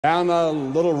Down a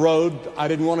little road, I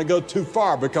didn't want to go too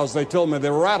far because they told me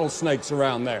there were rattlesnakes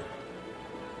around there.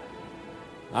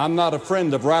 I'm not a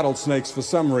friend of rattlesnakes for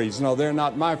some reason. No, they're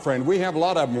not my friend. We have a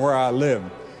lot of them where I live,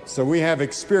 so we have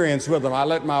experience with them. I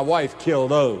let my wife kill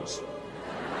those.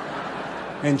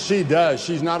 And she does.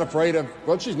 She's not afraid of,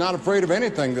 well, she's not afraid of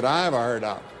anything that I ever heard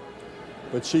of.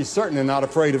 But she's certainly not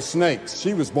afraid of snakes.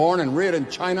 She was born and reared in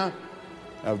China,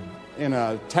 in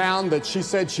a town that she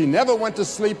said she never went to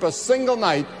sleep a single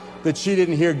night that she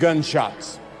didn't hear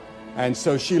gunshots. And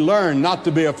so she learned not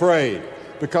to be afraid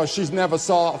because she's never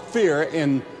saw fear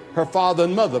in her father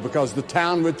and mother, because the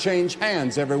town would change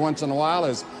hands every once in a while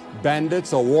as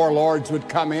bandits or warlords would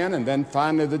come in, and then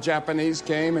finally the Japanese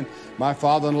came, and my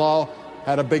father-in-law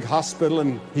had a big hospital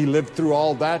and he lived through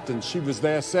all that, and she was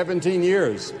there 17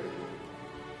 years.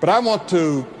 But I want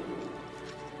to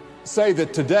say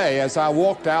that today, as I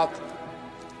walked out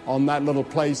on that little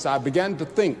place, I began to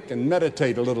think and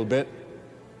meditate a little bit,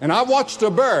 and I watched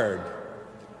a bird.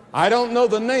 I don't know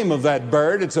the name of that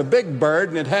bird. It's a big bird,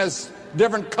 and it has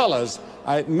different colors.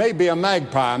 It may be a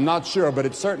magpie, I'm not sure, but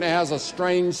it certainly has a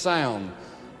strange sound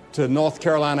to North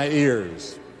Carolina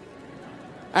ears.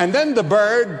 And then the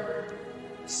bird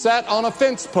sat on a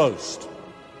fence post,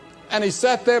 and he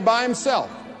sat there by himself.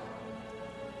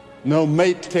 No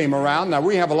mate came around. Now,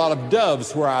 we have a lot of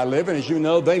doves where I live, and as you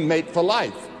know, they mate for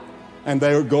life. And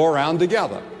they go around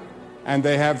together. And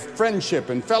they have friendship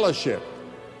and fellowship.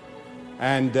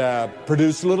 And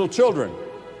produce little children,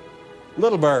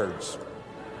 little birds.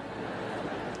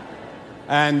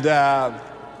 And,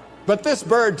 but this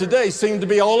bird today seemed to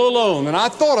be all alone. And I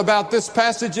thought about this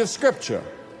passage of Scripture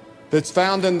that's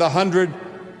found in the 101st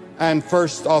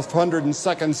or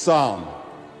 102nd Psalm.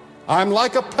 I'm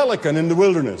like a pelican in the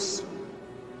wilderness.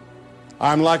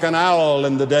 I'm like an owl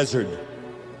in the desert.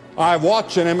 I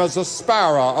watch in him as a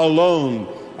sparrow alone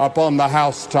upon the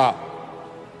housetop.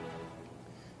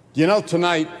 You know,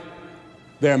 tonight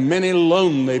there are many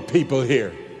lonely people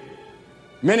here.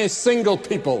 Many single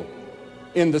people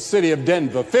in the city of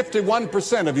Denver.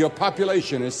 51% of your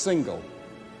population is single.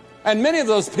 And many of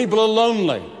those people are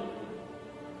lonely.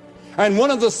 And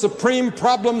one of the supreme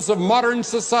problems of modern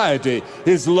society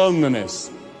is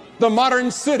loneliness. The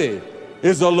modern city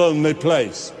is a lonely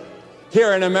place.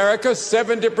 Here in America,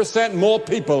 70% more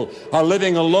people are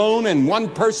living alone in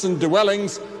one-person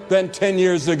dwellings than 10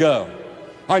 years ago.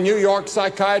 A New York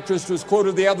psychiatrist was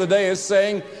quoted the other day as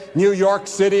saying, New York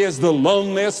City is the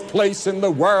loneliest place in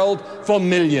the world for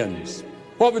millions.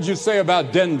 What would you say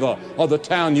about Denver or the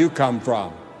town you come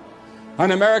from?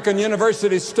 An American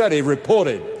university study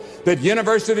reported that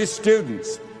university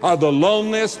students are the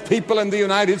loneliest people in the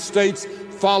United States,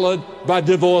 followed by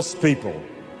divorced people.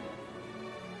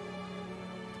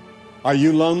 Are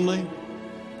you lonely?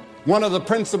 One of the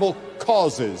principal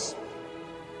causes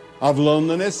of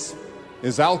loneliness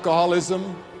is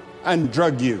alcoholism and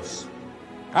drug use.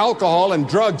 Alcohol and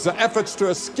drugs are efforts to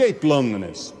escape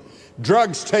loneliness.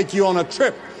 Drugs take you on a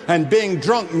trip, and being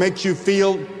drunk makes you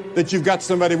feel that you've got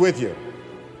somebody with you.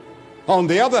 On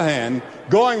the other hand,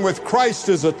 going with Christ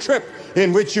is a trip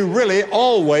in which you really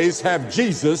always have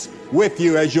Jesus with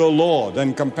you as your Lord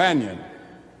and companion.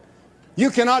 You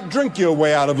cannot drink your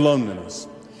way out of loneliness.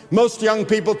 Most young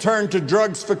people turn to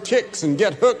drugs for kicks and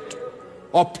get hooked,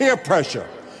 or peer pressure.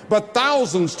 But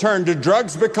thousands turn to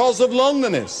drugs because of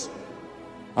loneliness.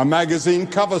 A magazine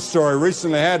cover story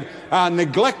recently had our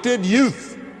neglected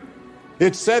youth.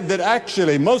 It said that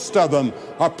actually most of them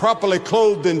are properly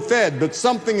clothed and fed, but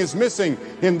something is missing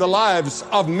in the lives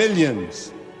of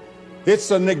millions. It's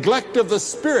a neglect of the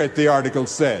spirit, the article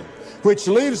said, which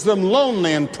leaves them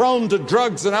lonely and prone to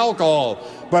drugs and alcohol,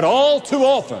 but all too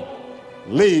often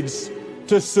leads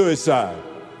to suicide.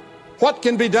 What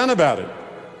can be done about it?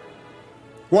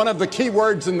 One of the key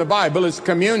words in the Bible is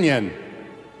communion,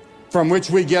 from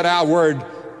which we get our word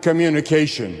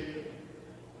communication.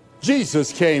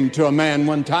 Jesus came to a man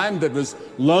one time that was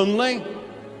lonely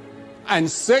and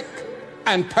sick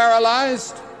and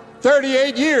paralyzed.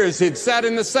 38 years he'd sat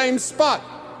in the same spot,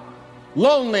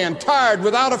 lonely and tired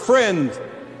without a friend.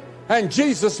 And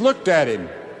Jesus looked at him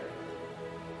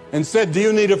and said, "Do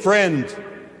you need a friend?"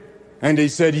 And he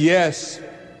said, "Yes."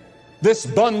 This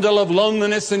bundle of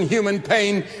loneliness and human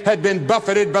pain had been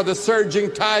buffeted by the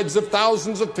surging tides of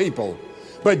thousands of people.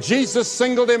 But Jesus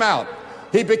singled him out.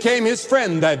 He became his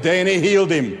friend that day, and he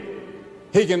healed him.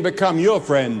 He can become your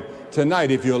friend tonight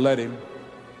if you'll let him.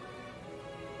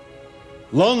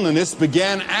 Loneliness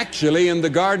began actually in the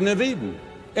Garden of Eden,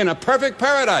 in a perfect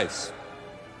paradise,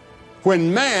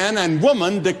 when man and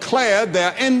woman declared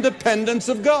their independence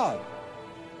of God.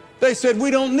 They said,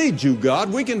 "We don't need you,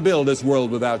 God. We can build this world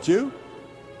without you."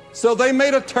 So they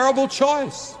made a terrible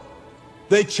choice.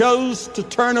 They chose to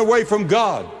turn away from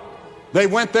God. They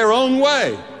went their own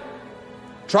way,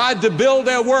 tried to build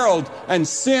their world, and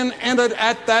sin entered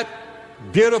at that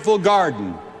beautiful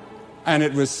garden. And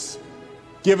it was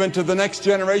given to the next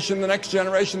generation, the next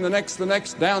generation, the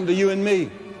next, down to you and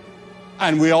me.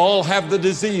 And we all have the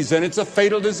disease, and it's a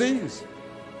fatal disease.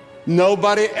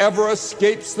 Nobody ever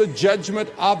escapes the judgment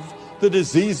of the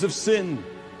disease of sin.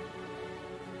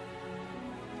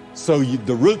 So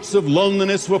the roots of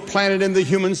loneliness were planted in the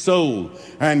human soul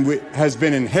and has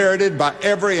been inherited by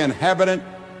every inhabitant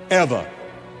ever.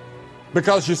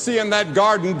 Because you see, in that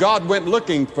garden, God went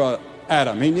looking for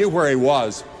Adam. He knew where he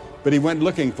was, but he went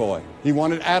looking for him. He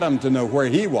wanted Adam to know where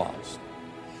he was.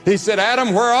 He said,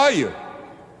 Adam, where are you?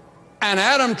 And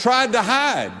Adam tried to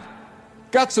hide.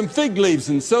 Got some fig leaves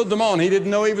and sewed them on. He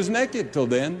didn't know he was naked till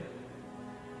then.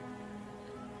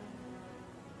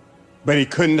 But he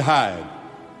couldn't hide.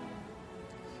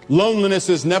 Loneliness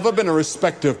has never been a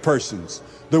respect of persons.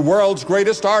 The world's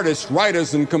greatest artists,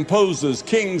 writers and composers,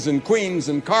 kings and queens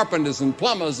and carpenters and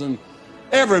plumbers and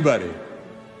everybody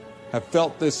have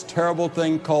felt this terrible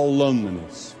thing called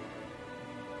loneliness.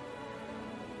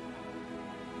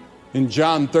 In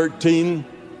John 13,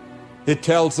 it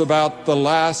tells about the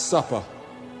Last Supper,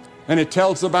 and it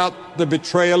tells about the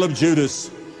betrayal of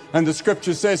Judas. And the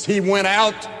scripture says he went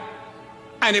out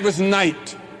and it was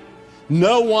night.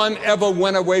 No one ever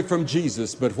went away from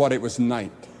Jesus but what it was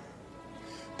night.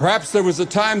 Perhaps there was a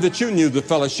time that you knew the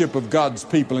fellowship of God's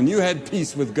people and you had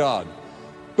peace with God.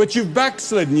 But you've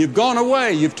backslidden, you've gone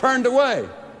away, you've turned away,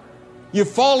 you've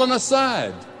fallen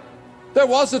aside. There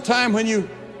was a time when you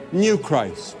knew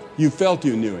Christ, you felt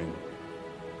you knew him.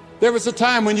 There was a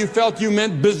time when you felt you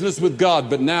meant business with God,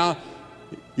 but now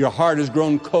your heart has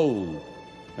grown cold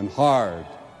and hard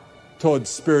towards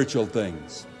spiritual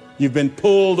things. You've been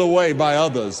pulled away by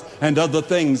others and other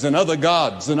things and other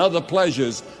gods and other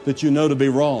pleasures that you know to be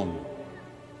wrong.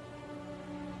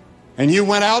 And you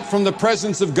went out from the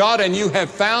presence of God and you have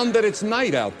found that it's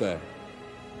night out there.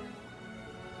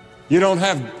 You don't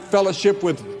have fellowship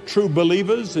with true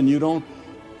believers and you don't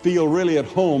feel really at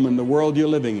home in the world you're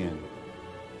living in.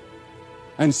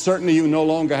 And certainly you no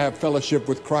longer have fellowship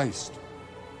with Christ.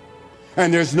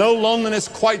 And there's no loneliness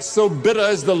quite so bitter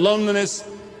as the loneliness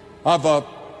of a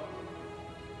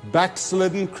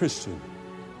backslidden Christian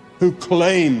who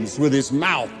claims with his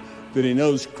mouth that he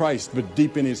knows Christ, but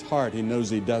deep in his heart he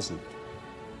knows he doesn't.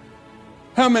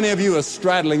 How many of you are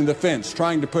straddling the fence,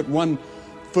 trying to put one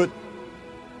foot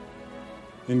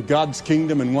in God's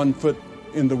kingdom and one foot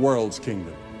in the world's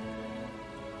kingdom?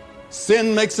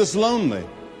 Sin makes us lonely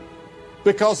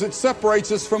because it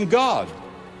separates us from God.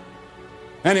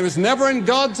 And it was never in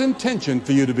God's intention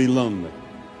for you to be lonely.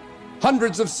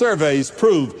 Hundreds of surveys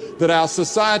prove that our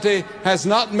society has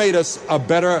not made us a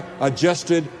better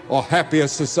adjusted or happier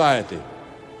society.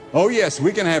 Oh yes,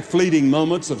 we can have fleeting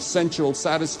moments of sensual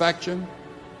satisfaction,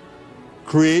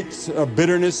 create a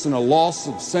bitterness and a loss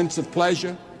of sense of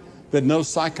pleasure that no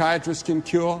psychiatrist can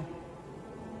cure.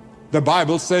 The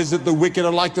Bible says that the wicked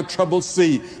are like the troubled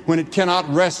sea when it cannot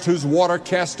rest, whose water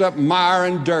cast up mire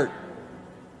and dirt.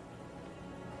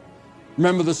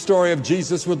 Remember the story of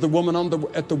Jesus with the woman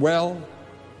at the well?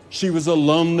 She was a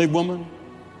lonely woman.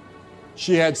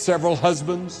 She had several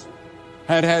husbands,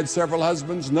 had several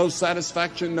husbands, no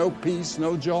satisfaction, no peace,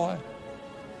 no joy.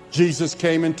 Jesus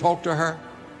came and talked to her,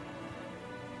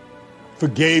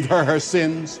 forgave her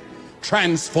sins,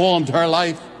 transformed her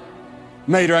life,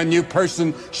 made her a new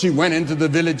person. She went into the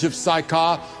village of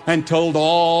Sychar and told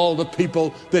all the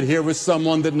people that here was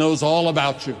someone that knows all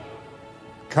about you.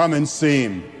 Come and see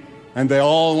him. And they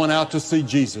all went out to see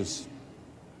Jesus.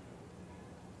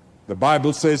 The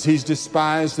Bible says he's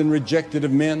despised and rejected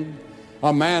of men,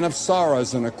 a man of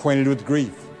sorrows and acquainted with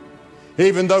grief.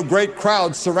 Even though great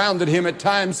crowds surrounded him, at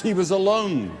times he was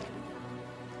alone.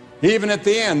 Even at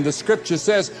the end, the scripture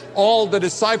says all the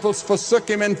disciples forsook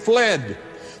him and fled.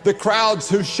 The crowds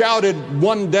who shouted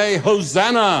one day,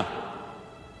 Hosanna,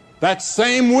 that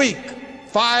same week,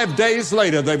 5 days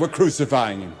later, they were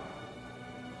crucifying him.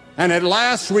 And at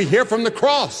last we hear from the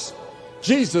cross,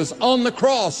 Jesus on the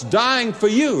cross dying for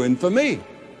you and for me.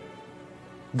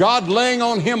 God laying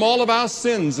on him all of our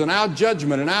sins and our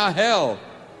judgment and our hell,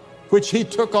 which he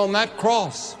took on that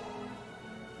cross.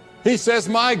 He says,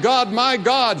 my God,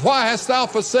 why hast thou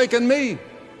forsaken me?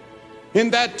 In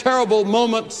that terrible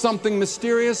moment, something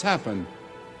mysterious happened.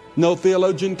 No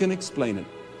theologian can explain it.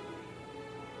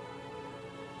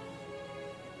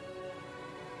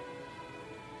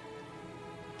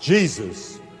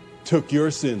 Jesus took your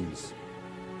sins,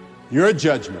 your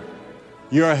judgment,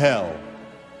 your hell,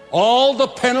 All the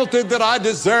penalty that I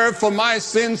deserved for my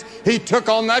sins, he took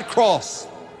on that cross.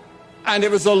 And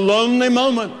it was a lonely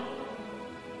moment,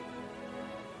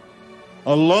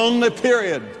 a lonely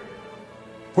period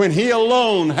when he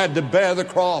alone had to bear the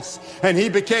cross, and he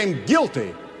became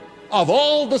guilty of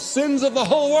all the sins of the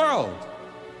whole world.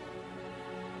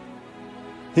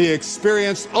 He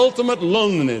experienced ultimate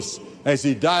loneliness as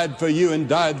he died for you and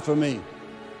died for me.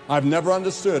 I've never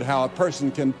understood how a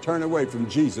person can turn away from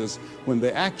Jesus when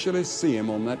they actually see him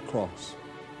on that cross,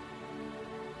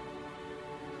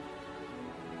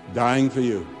 dying for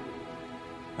you,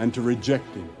 and to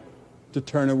reject him, to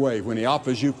turn away when he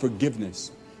offers you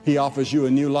forgiveness. He offers you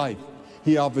a new life.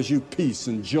 He offers you peace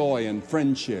and joy and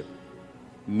friendship,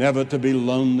 never to be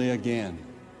lonely again.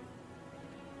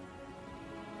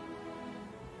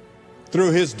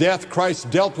 Through his death, Christ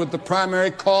dealt with the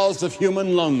primary cause of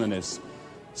human loneliness,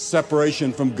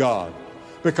 separation from God.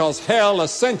 Because hell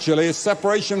essentially is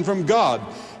separation from God.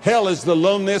 Hell is the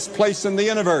loneliest place in the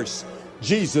universe.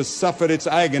 Jesus suffered its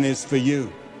agonies for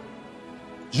you.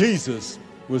 Jesus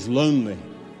was lonely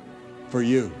for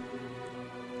you.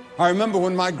 I remember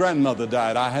when my grandmother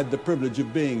died, I had the privilege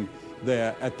of being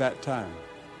there at that time.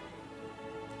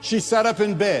 She sat up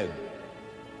in bed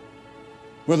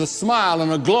with a smile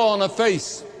and a glow on her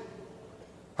face.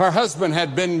 Her husband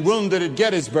had been wounded at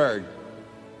Gettysburg,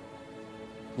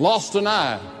 lost an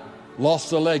eye,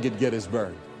 lost a leg at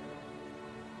Gettysburg.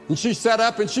 And she sat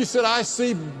up and she said, I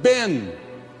see Ben,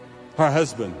 her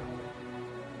husband,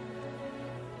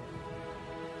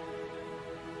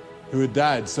 who had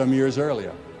died some years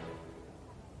earlier.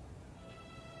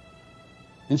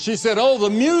 And she said, oh, the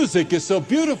music is so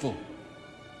beautiful.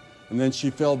 And then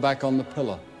she fell back on the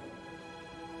pillow,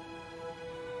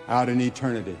 out in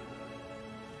eternity.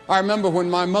 I remember when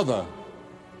my mother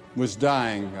was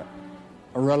dying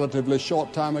a relatively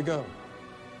short time ago,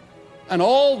 and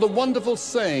all the wonderful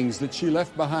sayings that she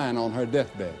left behind on her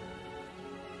deathbed,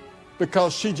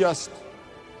 because she just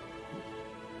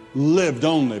lived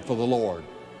only for the Lord.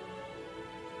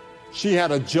 She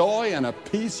had a joy and a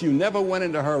peace. You never went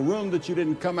into her room that you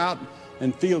didn't come out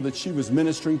and feel that she was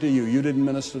ministering to you. You didn't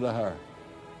minister to her.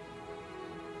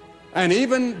 And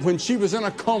even when she was in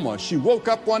a coma, she woke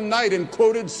up one night and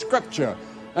quoted scripture,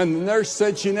 and the nurse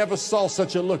said she never saw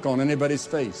such a look on anybody's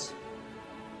face,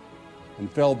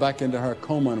 and fell back into her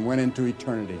coma and went into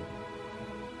eternity.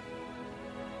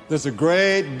 There's a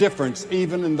great difference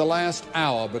even in the last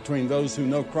hour between those who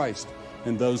know Christ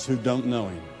and those who don't know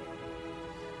him.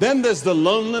 Then there's the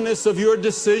loneliness of your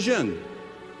decision.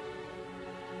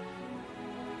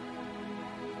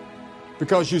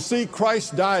 Because you see,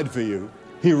 Christ died for you.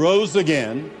 He rose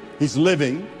again. He's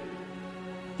living.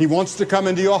 He wants to come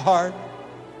into your heart.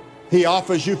 He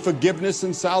offers you forgiveness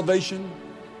and salvation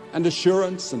and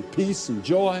assurance and peace and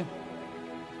joy.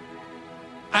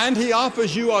 And he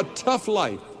offers you a tough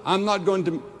life. I'm not going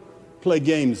to play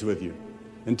games with you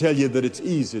and tell you that it's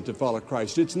easy to follow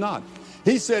Christ. It's not.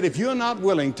 He said, if you're not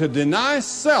willing to deny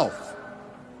self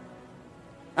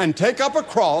and take up a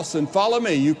cross and follow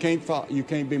me, you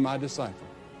can't be my disciple.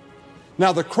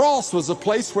 Now, the cross was a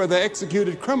place where they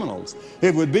executed criminals.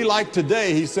 It would be like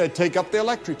today, he said, take up the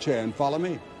electric chair and follow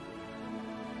me.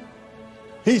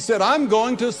 He said, I'm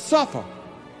going to suffer.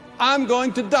 I'm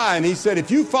going to die. And he said,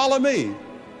 if you follow me,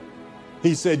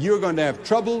 he said, you're going to have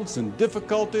troubles and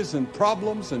difficulties and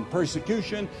problems and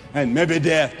persecution and maybe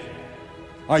death.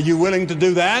 Are you willing to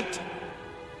do that?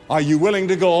 Are you willing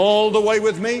to go all the way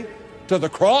with me to the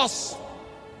cross?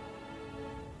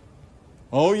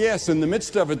 Oh yes, in the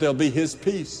midst of it, there'll be his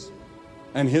peace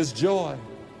and his joy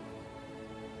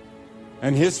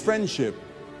and his friendship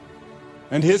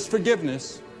and his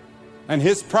forgiveness and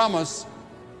his promise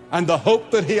and the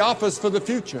hope that he offers for the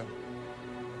future.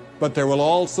 But there will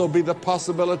also be the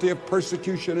possibility of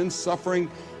persecution and suffering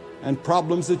and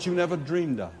problems that you never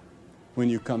dreamed of when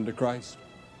you come to Christ.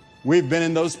 We've been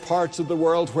in those parts of the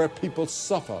world where people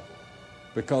suffer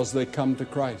because they come to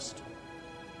Christ.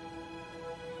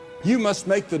 You must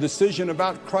make the decision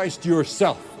about Christ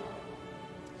yourself.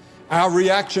 Our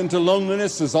reaction to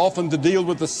loneliness is often to deal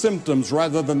with the symptoms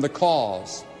rather than the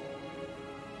cause.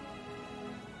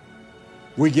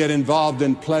 We get involved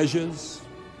in pleasures,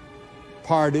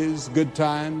 parties, good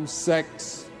times,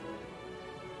 sex.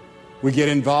 We get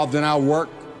involved in our work.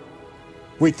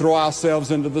 We throw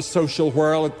ourselves into the social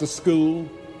whirl at the school.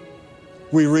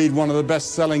 We read one of the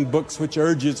best-selling books which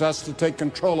urges us to take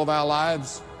control of our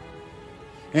lives.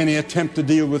 Any attempt to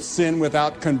deal with sin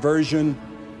without conversion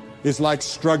is like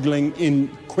struggling in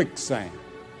quicksand.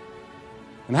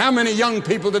 And how many young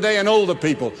people today and older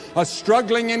people are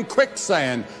struggling in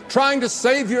quicksand, trying to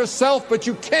save yourself, but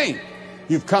you can't.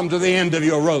 you've come to the end of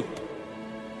your rope.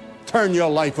 Turn your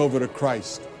life over to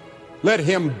Christ. Let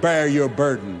Him bear your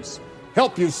burdens,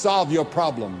 help you solve your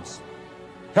problems,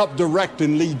 help direct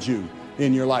and lead you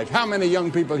in your life. How many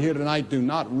young people here tonight do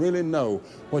not really know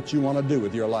what you want to do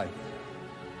with your life?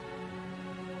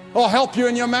 Or help you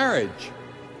in your marriage,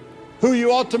 who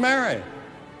you ought to marry.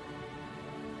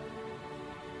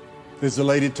 There's a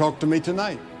lady talked to me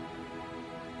tonight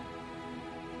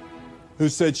who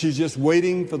said she's just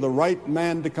waiting for the right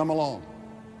man to come along.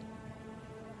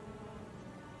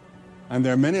 And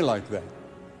there are many like that.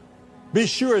 Be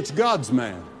sure it's God's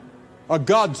man or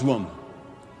God's woman.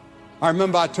 I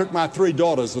remember I took my 3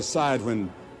 daughters aside when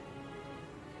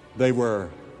they were,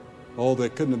 they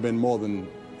couldn't have been more than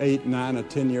 8, 9, or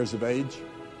 10 years of age.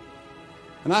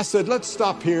 And I said, let's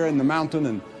stop here in the mountain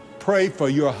and pray for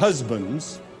your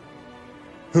husbands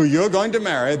who you're going to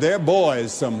marry. They're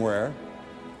boys somewhere.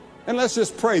 And let's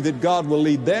just pray that God will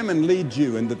lead them and lead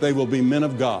you and that they will be men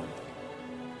of God.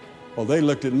 Well, they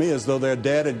looked at me as though their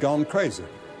dad had gone crazy.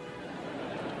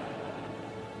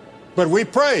 But we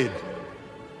prayed,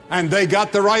 and they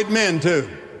got the right men too.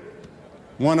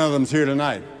 One of them's here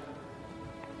tonight.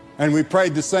 And we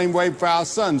prayed the same way for our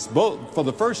sons. Both, for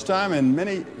the first time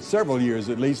in several years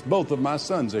at least, both of my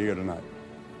sons are here tonight.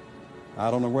 I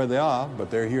don't know where they are,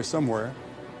 but they're here somewhere.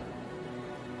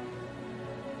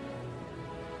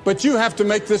 But you have to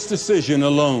make this decision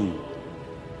alone.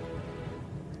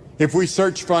 If we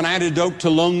search for an antidote to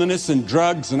loneliness and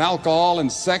drugs and alcohol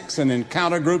and sex and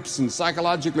encounter groups and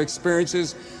psychological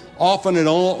experiences, often it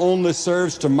only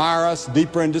serves to mire us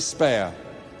deeper in despair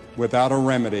without a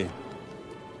remedy.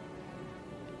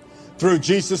 Through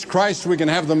Jesus Christ, we can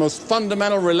have the most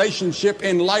fundamental relationship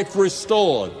in life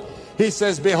restored. He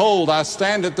says, behold, I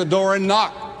stand at the door and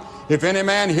knock. If any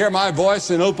man hear my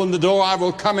voice and open the door, I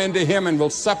will come into him and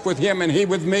will sup with him and he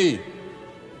with me.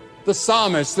 The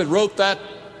psalmist that wrote that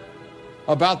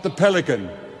about the pelican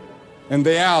and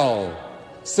the owl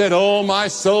said, "Oh, my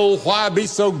soul, why be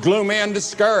so gloomy and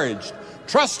discouraged?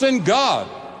 Trust in God.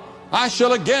 I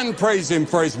shall again praise Him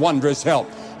for His wondrous help.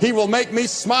 He will make me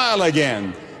smile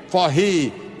again, for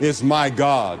He is my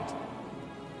God."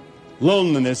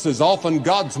 Loneliness is often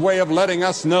God's way of letting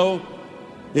us know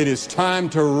it is time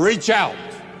to reach out.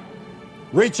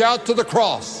 Reach out to the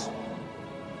cross.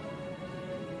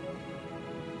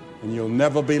 And you'll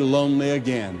never be lonely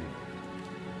again.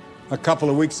 A couple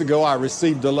of weeks ago, I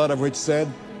received a letter which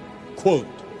said, quote,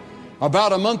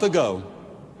 "About a month ago,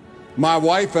 my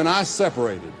wife and I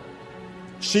separated.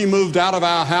 She moved out of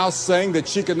our house saying that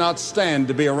she could not stand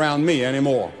to be around me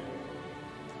anymore.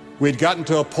 We'd gotten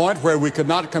to a point where we could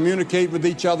not communicate with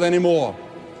each other anymore.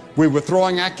 We were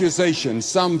throwing accusations,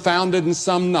 some founded and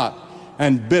some not,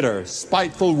 and bitter,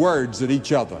 spiteful words at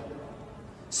each other.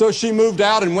 So she moved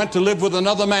out and went to live with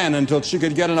another man until she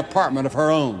could get an apartment of her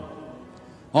own.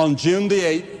 On June the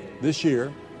 8th this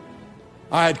year,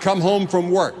 I had come home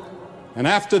from work, and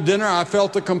after dinner I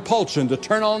felt a compulsion to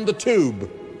turn on the tube.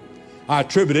 I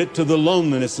attribute it to the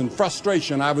loneliness and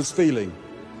frustration I was feeling.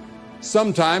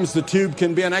 Sometimes the tube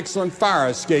can be an excellent fire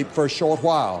escape for a short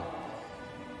while,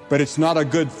 but it's not a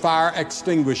good fire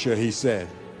extinguisher," he said.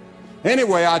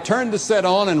 Anyway, I turned the set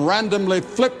on and randomly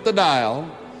flipped the dial.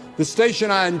 The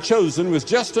station I had chosen was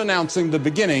just announcing the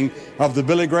beginning of the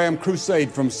Billy Graham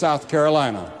Crusade from South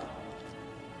Carolina.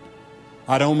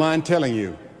 I don't mind telling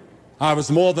you, I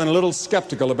was more than a little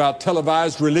skeptical about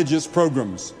televised religious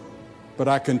programs, but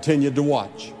I continued to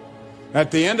watch.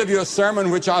 At the end of your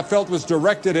sermon, which I felt was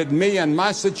directed at me and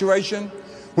my situation,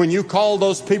 when you called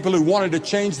those people who wanted to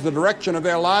change the direction of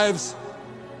their lives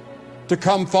to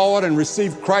come forward and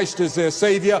receive Christ as their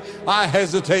Savior, I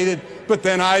hesitated, but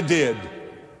then I did.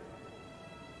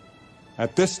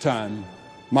 At this time,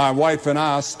 my wife and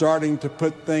I are starting to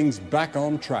put things back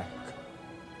on track.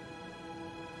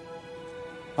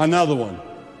 Another one.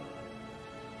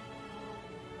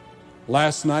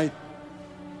 Last night,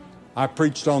 I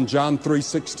preached on John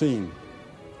 3:16,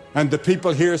 and the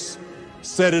people here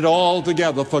said it all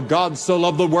together. For God so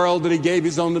loved the world that He gave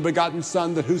His only begotten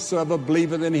Son, that whosoever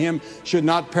believeth in Him should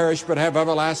not perish but have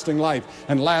everlasting life.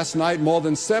 And last night, more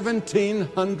than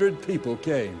 1,700 people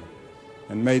came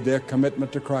and made their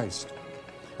commitment to Christ.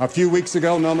 A few weeks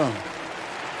ago,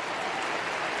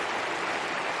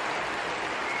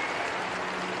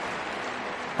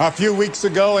 A few weeks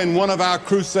ago in one of our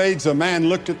crusades, a man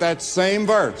looked at that same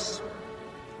verse,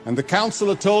 and the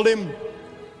counselor told him,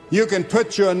 "You can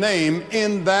put your name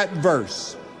in that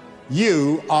verse.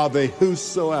 You are the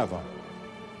whosoever."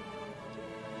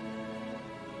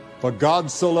 For God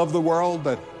so loved the world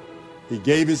that He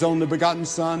gave His only begotten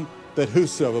Son, that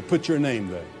whosoever, put your name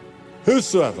there.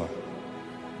 Whosoever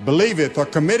believeth or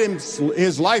commit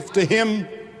his life to him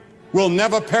will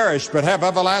never perish but have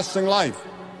everlasting life.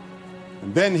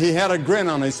 And then he had a grin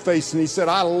on his face and he said,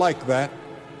 I like that.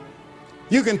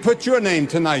 You can put your name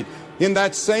tonight in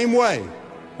that same way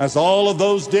as all of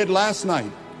those did last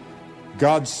night.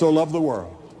 God so loved the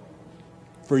world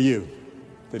for you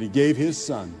that he gave his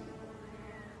son.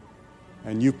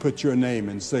 And you put your name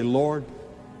and say, Lord,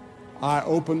 I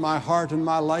open my heart and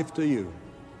my life to you.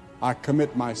 I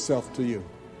commit myself to you.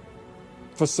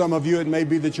 For some of you, it may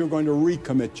be that you're going to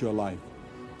recommit your life.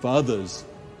 For others,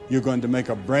 you're going to make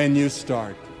a brand new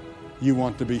start. You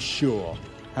want to be sure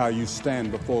how you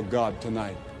stand before God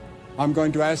tonight. I'm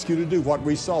going to ask you to do what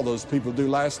we saw those people do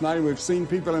last night. We've seen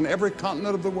people in every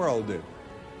continent of the world do.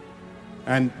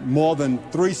 And more than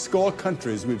 70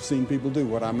 countries we've seen people do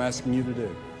what I'm asking you to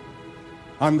do.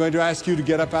 I'm going to ask you to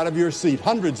get up out of your seat,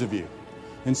 hundreds of you,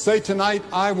 and say tonight,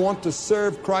 I want to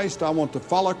serve Christ, I want to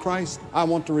follow Christ, I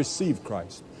want to receive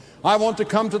Christ. I want to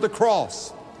come to the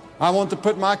cross. I want to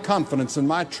put my confidence and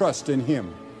my trust in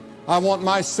him. I want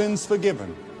my sins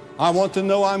forgiven. I want to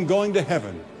know I'm going to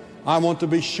heaven. I want to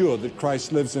be sure that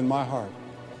Christ lives in my heart.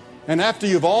 And after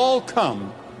you've all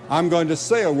come, I'm going to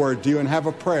say a word to you and have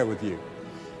a prayer with you.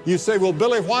 You say, well,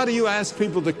 Billy, why do you ask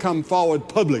people to come forward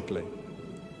publicly?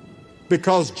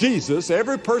 Because Jesus,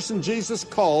 every person Jesus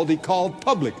called, he called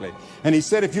publicly. And he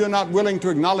said, if you're not willing to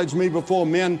acknowledge me before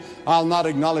men, I'll not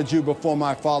acknowledge you before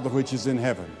my Father which is in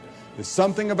heaven. There's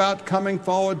something about coming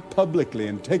forward publicly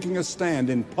and taking a stand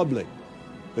in public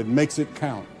that makes it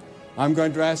count. I'm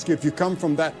going to ask you, if you come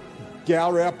from that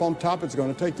gallery up on top, it's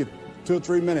going to take you 2 or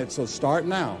 3 minutes, so start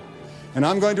now. And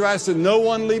I'm going to ask that no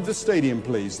one leave the stadium,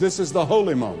 please. This is the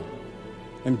holy moment.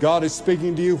 And God is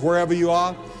speaking to you wherever you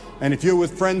are. And if you're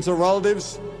with friends or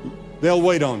relatives, they'll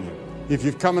wait on you. If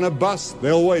you've come in a bus,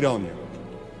 they'll wait on you.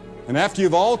 And after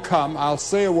you've all come, I'll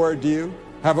say a word to you,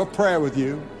 have a prayer with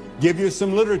you, give you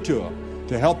some literature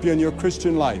to help you in your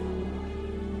Christian life.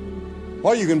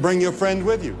 Or you can bring your friend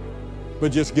with you.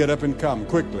 But just get up and come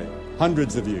quickly.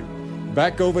 Hundreds of you.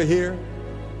 Back over here,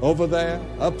 over there,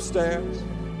 upstairs.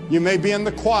 You may be in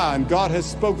the choir and God has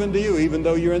spoken to you even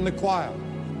though you're in the choir.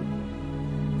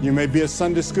 You may be a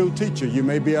Sunday school teacher. You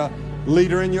may be a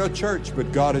leader in your church,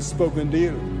 but God has spoken to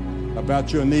you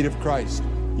about your need of Christ.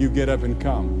 You get up and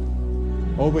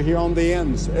come. Over here on the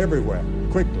ends, everywhere,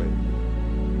 quickly.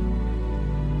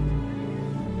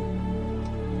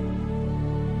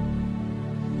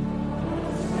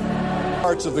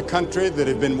 Parts of the country that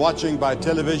have been watching by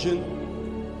television,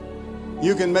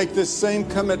 you can make this same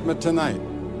commitment tonight.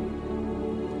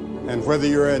 And whether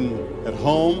you're at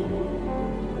home,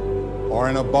 or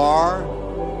in a bar,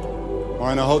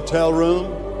 or in a hotel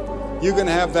room, you can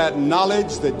have that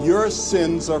knowledge that your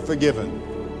sins are forgiven,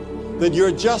 that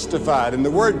you're justified. And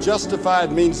the word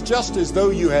justified means just as though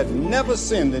you had never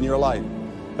sinned in your life.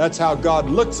 That's how God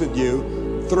looks at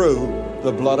you through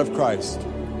the blood of Christ.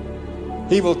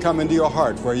 He will come into your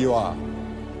heart where you are.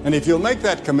 And if you'll make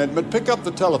that commitment, pick up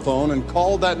the telephone and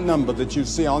call that number that you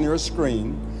see on your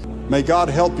screen. May God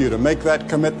help you to make that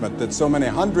commitment that so many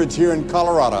hundreds here in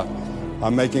Colorado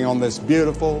are making on this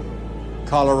beautiful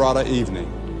Colorado evening.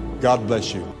 God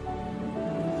bless you.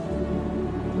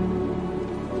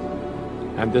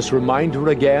 And this reminder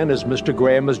again, as Mr.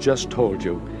 Graham has just told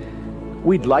you,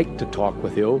 we'd like to talk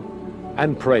with you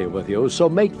and pray with you, so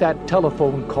make that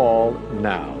telephone call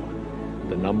now.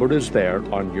 The number is there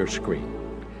on your screen.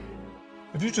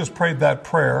 If you just prayed that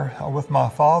prayer with my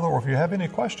Father, or if you have any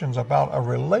questions about a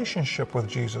relationship with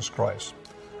Jesus Christ,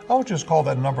 I would just call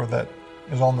that number that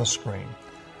is on the screen.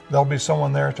 There'll be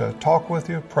someone there to talk with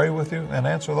you, pray with you, and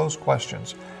answer those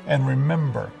questions. And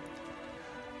remember,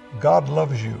 God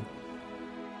loves you.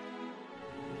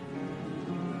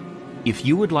 If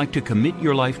you would like to commit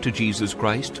your life to Jesus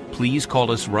Christ, please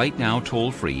call us right now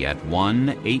toll-free at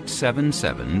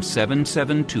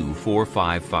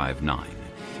 1-877-772-4559.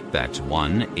 That's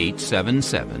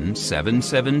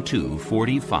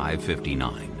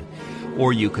 1-877-772-4559.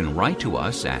 Or you can write to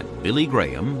us at Billy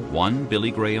Graham, 1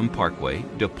 Billy Graham Parkway,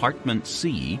 Department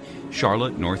C,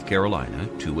 Charlotte, North Carolina,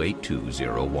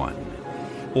 28201.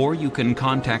 Or you can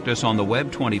contact us on the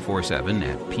web 24/7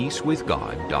 at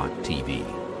peacewithgod.tv.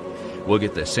 We'll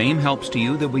get the same helps to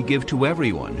you that we give to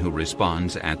everyone who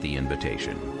responds at the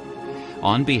invitation.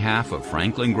 On behalf of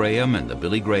Franklin Graham and the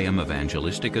Billy Graham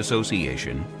Evangelistic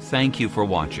Association, thank you for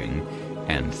watching,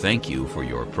 and thank you for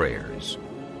your prayers.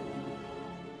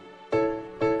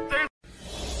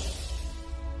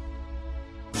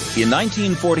 In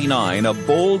 1949, a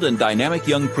bold and dynamic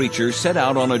young preacher set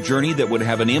out on a journey that would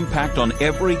have an impact on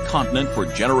every continent for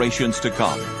generations to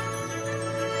come.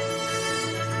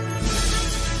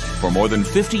 For more than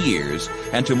 50 years,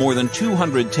 and to more than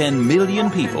 210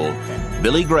 million people,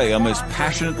 Billy Graham has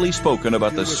passionately spoken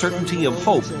about the certainty of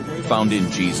hope found in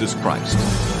Jesus Christ.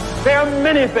 There are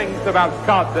many things about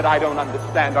God that I don't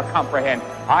understand or comprehend.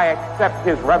 I accept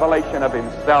his revelation of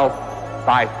himself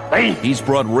by faith. He's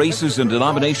brought races and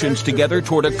denominations together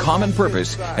toward a common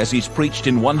purpose as he's preached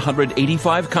in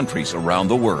 185 countries around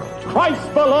the world.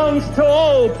 Christ belongs to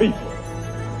all people.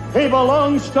 He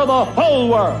belongs to the whole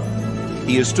world.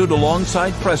 He has stood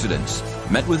alongside presidents,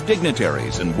 met with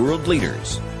dignitaries and world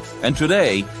leaders. And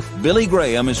today, Billy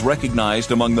Graham is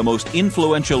recognized among the most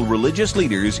influential religious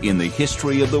leaders in the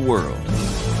history of the world.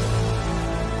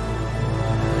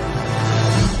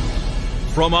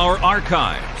 From our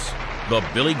archives, the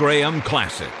Billy Graham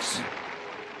Classics.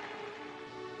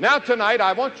 Now tonight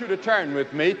I want you to turn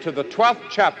with me to the 12th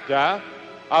chapter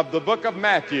of the book of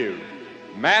Matthew.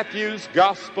 Matthew's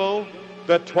Gospel,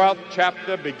 the 12th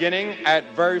chapter, beginning at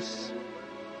verse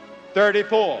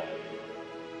 34.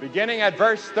 Beginning at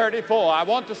verse 34, I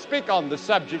want to speak on the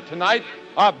subject tonight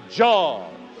of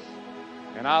Jaws.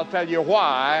 And I'll tell you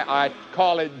why I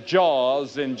call it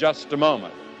Jaws in just a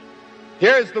moment.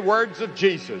 Here's the words of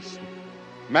Jesus.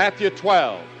 Matthew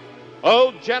 12.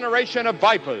 O generation of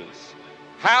vipers,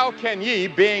 how can ye,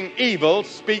 being evil,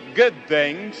 speak good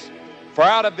things? For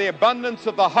out of the abundance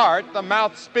of the heart the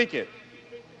mouth speaketh.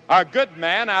 A good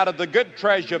man out of the good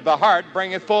treasure of the heart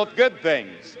bringeth forth good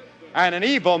things, and an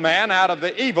evil man out of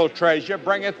the evil treasure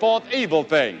bringeth forth evil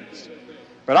things.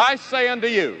 But I say unto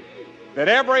you, that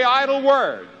every idle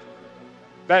word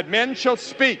that men shall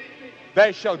speak,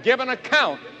 they shall give an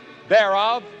account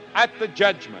thereof at the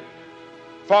judgment.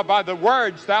 For by the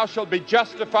words thou shalt be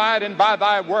justified, and by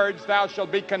thy words thou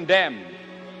shalt be condemned.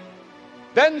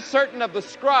 Then certain of the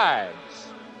scribes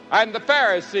and the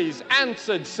Pharisees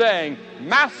answered, saying,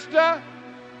 Master,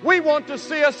 we want to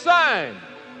see a sign.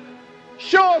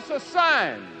 Show us a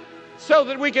sign, so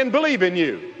that we can believe in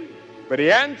you. But he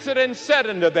answered and said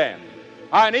unto them,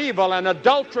 An evil and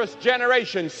adulterous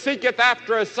generation seeketh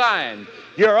after a sign.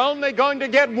 You're only going to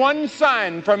get one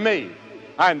sign from me,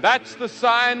 and that's the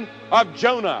sign of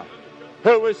Jonah,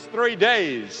 who was 3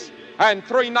 days and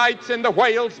 3 nights in the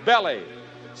whale's belly.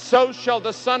 So shall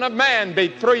the Son of Man be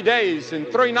 3 days and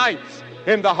 3 nights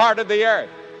in the heart of the earth.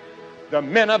 The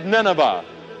men of Nineveh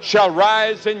shall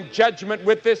rise in judgment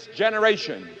with this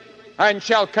generation, and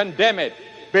shall condemn it,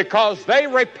 because they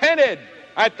repented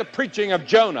at the preaching of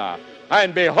Jonah.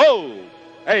 And behold,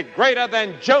 a greater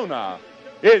than Jonah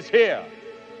is here.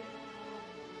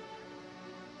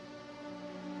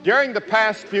 During the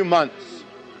past few months,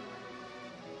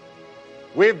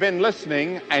 we've been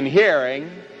listening and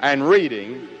hearing and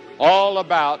reading all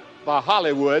about the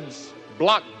Hollywood's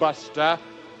blockbuster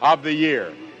of the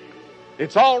year.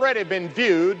 It's already been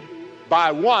viewed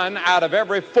by 1 out of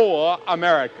every 4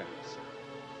 Americans.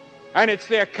 And it's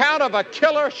the account of a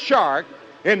killer shark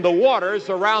in the waters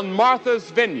around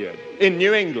Martha's Vineyard in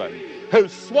New England, who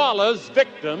swallows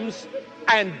victims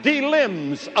and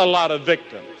delimbs a lot of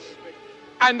victims.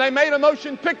 And they made a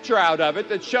motion picture out of it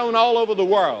that's shown all over the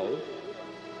world.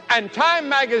 And Time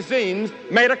magazine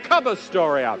made a cover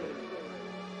story of it.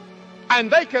 And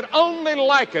they could only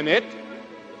liken it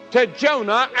to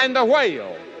Jonah and the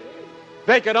whale.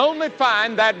 They could only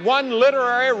find that one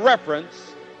literary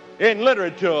reference in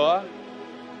literature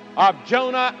of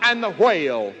Jonah and the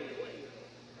whale.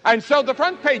 And so the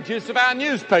front pages of our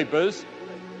newspapers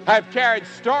have carried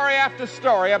story after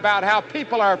story about how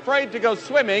people are afraid to go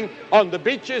swimming on the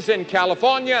beaches in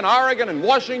California and Oregon and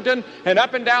Washington and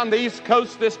up and down the East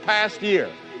Coast this past year,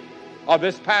 or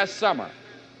this past summer.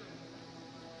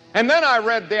 And then I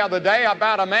read the other day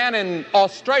about a man in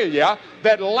Australia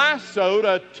that lassoed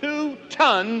a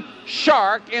 2-ton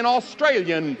shark in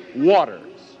Australian waters.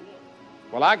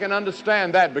 Well, I can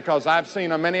understand that, because I've seen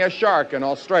many a shark in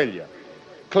Australia.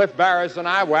 Cliff Barris and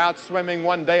I were out swimming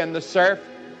one day in the surf,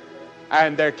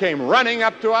 and there came running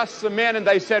up to us some men, and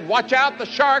they said, "Watch out, the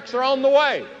sharks are on the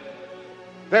way."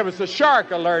 There was a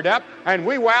shark alert up, and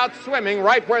we were out swimming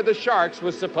right where the sharks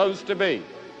was supposed to be.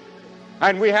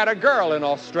 And we had a girl in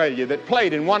Australia that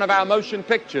played in one of our motion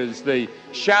pictures, The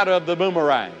Shadow of the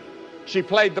Boomerang. She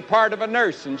played the part of a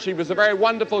nurse, and she was a very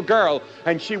wonderful girl,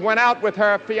 and she went out with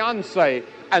her fiancé,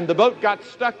 and the boat got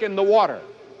stuck in the water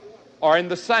or in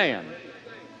the sand.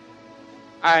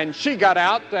 And she got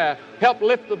out to help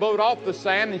lift the boat off the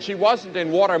sand, and she wasn't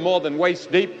in water more than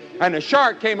waist deep, and a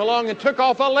shark came along and took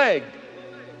off her leg.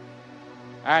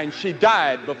 And she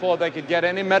died before they could get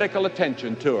any medical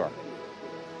attention to her.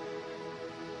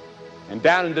 And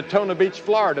down in Daytona Beach,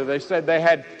 Florida, they said they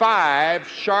had 5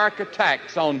 shark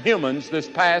attacks on humans this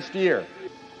past year.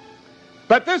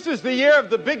 But this is the year of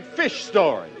the big fish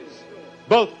stories,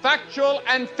 both factual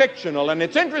and fictional. And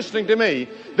it's interesting to me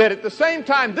that at the same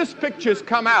time this picture's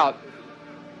come out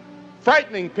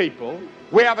frightening people,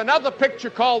 we have another picture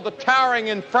called the Towering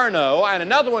Inferno and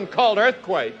another one called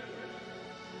Earthquake.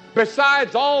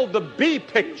 Besides all the B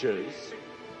pictures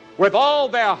with all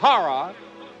their horror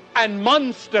and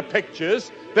monster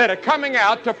pictures that are coming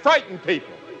out to frighten people.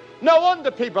 No wonder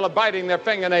people are biting their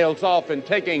fingernails off and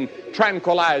taking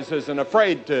tranquilizers and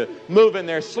afraid to move in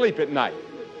their sleep at night.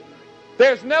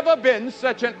 There's never been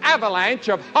such an avalanche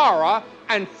of horror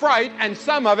and fright, and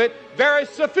some of it very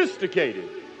sophisticated,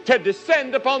 to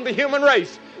descend upon the human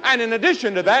race. And in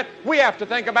addition to that, we have to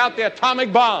think about the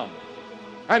atomic bomb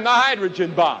and the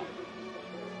hydrogen bomb.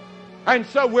 And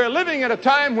so we're living at a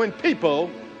time when people,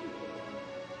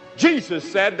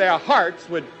 Jesus said, their hearts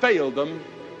would fail them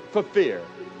for fear.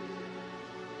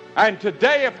 And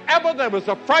today, if ever there was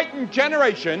a frightened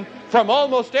generation from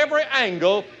almost every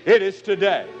angle, it is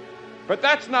today. But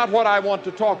that's not what I want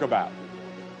to talk about.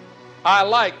 I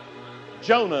like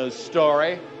Jonah's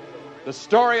story, the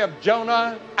story of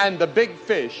Jonah and the big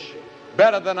fish,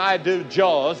 better than I do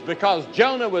Jaws, because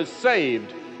Jonah was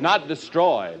saved, not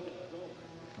destroyed,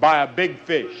 by a big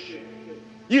fish.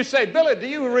 You say, Billy, do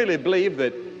you really believe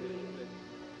that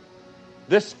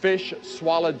this fish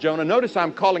swallowed Jonah? Notice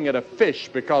I'm calling it a fish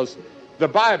because the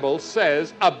Bible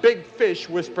says a big fish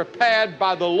was prepared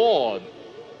by the Lord.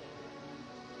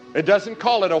 It doesn't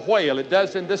call it a whale. It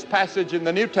does in this passage in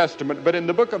the New Testament, but in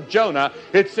the book of Jonah,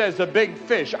 it says a big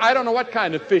fish. I don't know what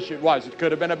kind of fish it was. It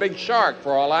could have been a big shark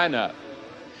for all I know.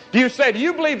 Do you say, do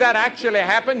you believe that actually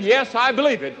happened? Yes, I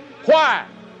believe it. Why?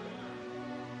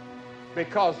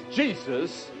 Because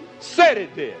Jesus said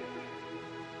it did.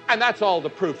 And that's all the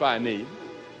proof I need.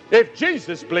 If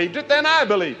Jesus believed it, then I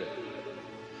believe it.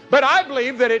 But I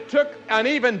believe that it took an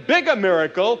even bigger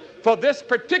miracle for this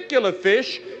particular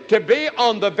fish to be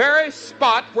on the very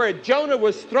spot where Jonah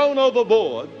was thrown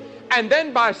overboard, and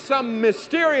then by some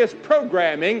mysterious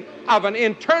programming of an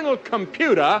internal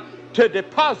computer to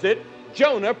deposit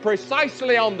Jonah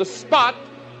precisely on the spot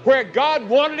where God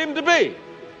wanted him to be.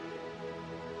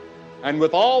 And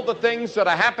with all the things that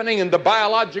are happening in the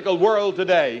biological world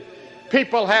today,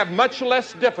 people have much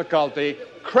less difficulty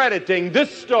crediting this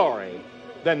story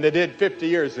than they did 50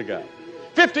 years ago.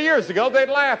 50 years ago, they'd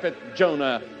laugh at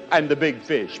Jonah and the big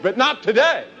fish, but not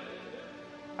today,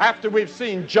 after we've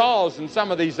seen Jaws and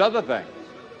some of these other things.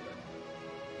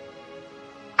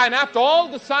 And after all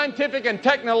the scientific and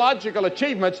technological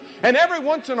achievements, and every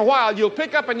once in a while you'll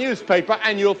pick up a newspaper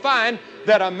and you'll find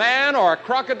that a man or a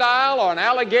crocodile or an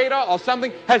alligator or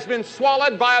something has been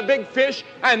swallowed by a big fish,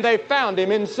 and they found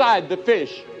him inside the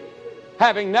fish,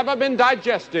 having never been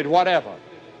digested, whatever.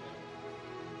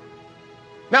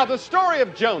 Now, the story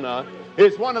of Jonah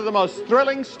is one of the most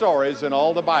thrilling stories in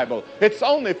all the Bible. It's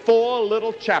only 4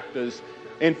 little chapters.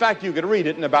 In fact, you could read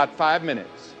it in about 5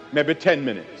 minutes, maybe 10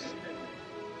 minutes.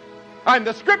 And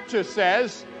the scripture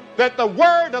says that the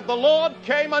word of the Lord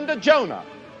came unto Jonah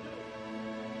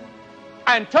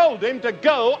and told him to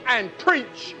go and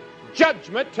preach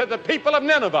judgment to the people of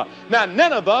Nineveh. Now,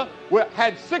 Nineveh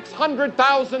had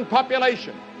 600,000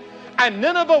 population. And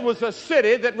Nineveh was a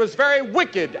city that was very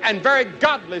wicked and very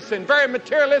godless and very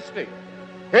materialistic.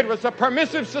 It was a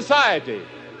permissive society.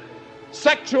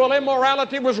 Sexual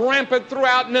immorality was rampant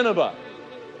throughout Nineveh.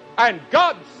 And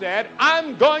God said,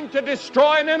 I'm going to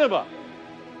destroy Nineveh.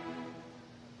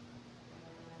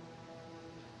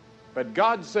 But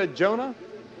God said, Jonah,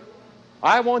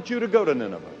 I want you to go to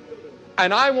Nineveh.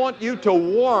 And I want you to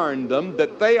warn them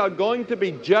that they are going to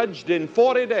be judged in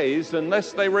 40 days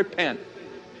unless they repent.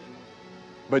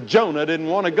 But Jonah didn't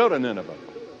want to go to Nineveh.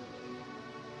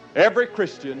 Every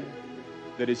Christian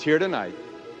that is here tonight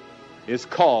is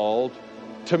called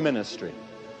to ministry.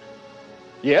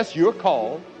 Yes, you're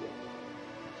called.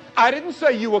 I didn't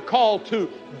say you were called to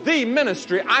the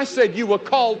ministry. I said you were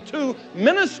called to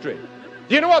ministry.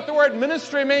 Do you know what the word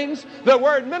ministry means? The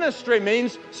word ministry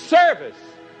means service.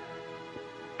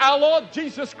 Our Lord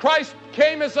Jesus Christ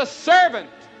came as a servant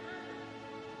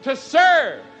to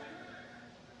serve.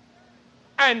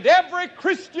 And every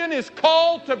Christian is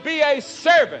called to be a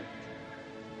servant,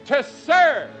 to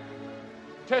serve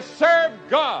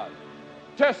God,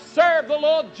 to serve the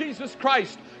Lord Jesus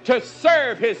Christ, to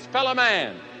serve his fellow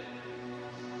man.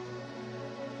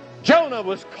 Jonah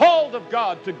was called of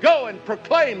God to go and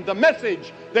proclaim the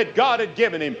message that God had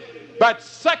given him. But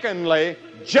secondly,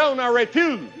 Jonah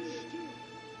refused.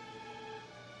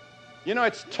 You know,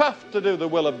 it's tough to do the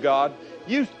will of God.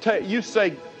 You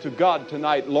say to God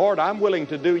tonight, Lord, I'm willing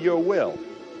to do your will.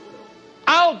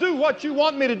 I'll do what you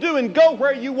want me to do and go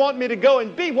where you want me to go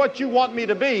and be what you want me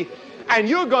to be. And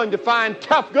you're going to find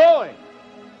tough going.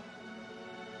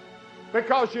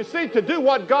 Because you see, to do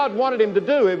what God wanted him to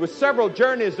do, it was several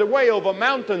journeys away over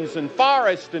mountains and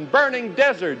forests and burning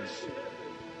deserts.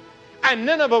 And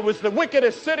Nineveh was the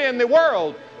wickedest city in the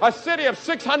world, a city of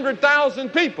 600,000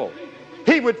 people.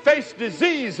 He would face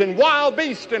disease and wild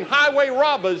beasts and highway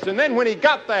robbers, and then when he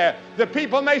got there, the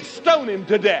people may stone him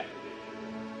to death.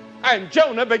 And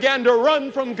Jonah began to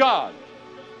run from God.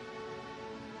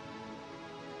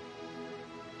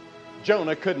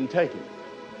 Jonah couldn't take it.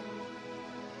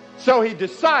 So he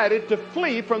decided to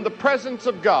flee from the presence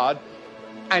of God,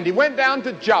 and he went down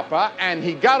to Joppa, and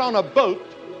he got on a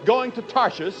boat going to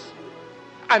Tarshish,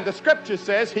 and the scripture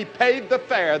says he paid the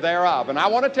fare thereof. And I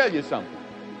want to tell you something.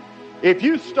 If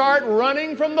you start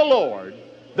running from the Lord,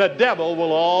 the devil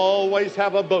will always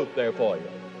have a boat there for you.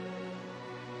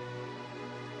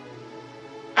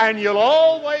 And you'll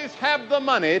always have the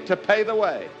money to pay the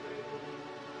way.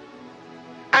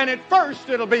 And at first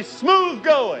it'll be smooth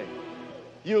going.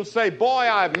 You'll say, boy,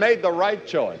 I've made the right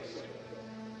choice.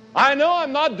 I know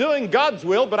I'm not doing God's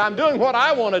will, but I'm doing what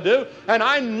I want to do, and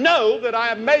I know that I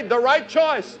have made the right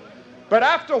choice. But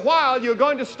after a while, you're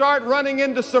going to start running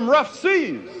into some rough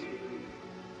seas.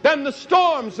 Then the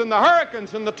storms and the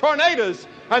hurricanes and the tornadoes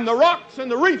and the rocks and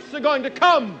the reefs are going to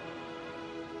come.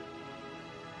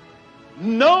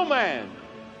 No man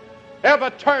ever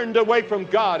turned away from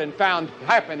God and found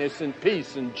happiness and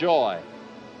peace and joy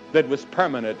that was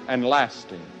permanent and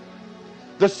lasting.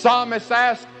 The psalmist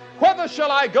asked, whither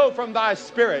shall I go from thy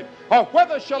spirit, or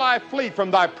whither shall I flee from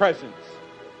thy presence?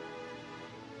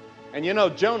 And you know,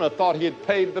 Jonah thought he had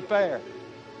paid the fare.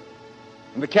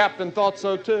 And the captain thought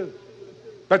so too.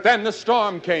 But then the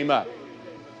storm came up.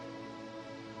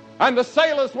 And the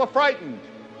sailors were frightened.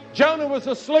 Jonah was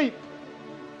asleep.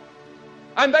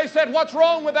 And they said, what's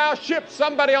wrong with our ship?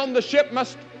 Somebody on the ship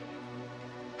must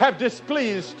have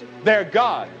displeased their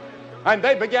God. And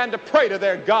they began to pray to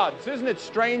their gods. Isn't it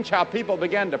strange how people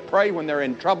began to pray when they're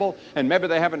in trouble and maybe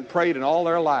they haven't prayed in all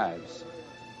their lives?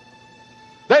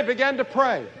 They began to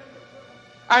pray.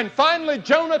 And finally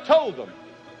Jonah told them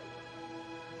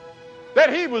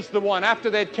that he was the one, after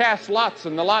they'd cast lots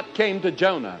and the lot came to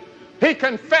Jonah. He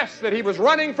confessed that he was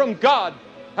running from God.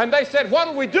 And they said,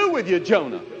 what'll we do with you,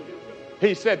 Jonah?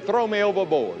 He said, throw me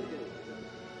overboard.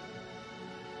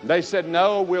 They said,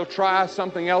 no, we'll try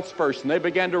something else first. And they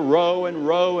began to row and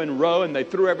row and row, and they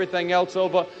threw everything else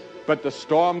over. But the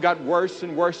storm got worse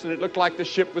and worse, and it looked like the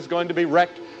ship was going to be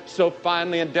wrecked. So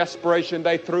finally, in desperation,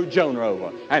 they threw Jonah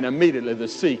over, and immediately the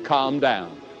sea calmed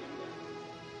down.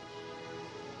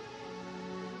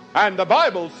 And the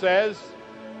Bible says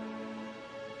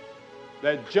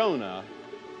that Jonah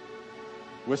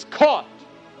was caught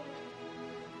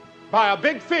by a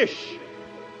big fish.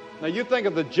 Now you think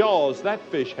of the jaws that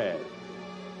fish had.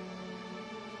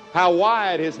 How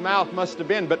wide his mouth must have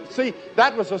been. But see,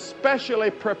 that was a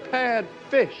specially prepared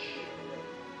fish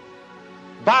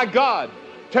by God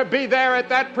to be there at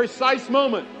that precise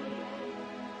moment.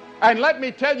 And let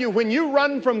me tell you, when you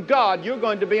run from God, you're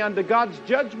going to be under God's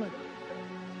judgment.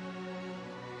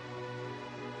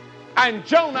 And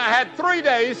Jonah had 3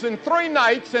 days and 3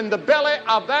 nights in the belly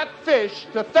of that fish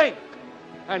to think.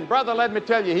 And brother, let me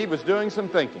tell you, he was doing some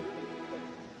thinking.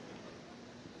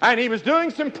 And he was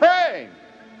doing some praying.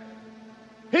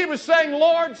 He was saying,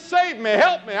 Lord, save me,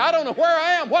 help me. I don't know where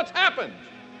I am. What's happened?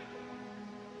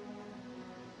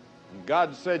 And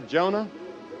God said, Jonah,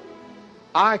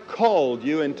 I called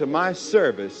you into my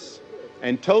service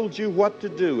and told you what to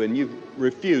do, and you've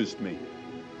refused me.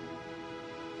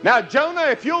 Now, Jonah,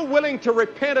 if you're willing to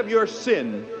repent of your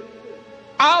sin,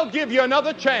 I'll give you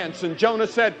another chance. And Jonah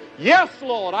said, yes,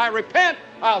 Lord, I repent.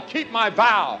 I'll keep my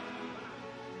vow.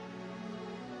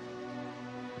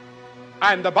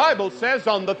 And the Bible says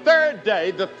on the 3rd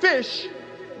day, the fish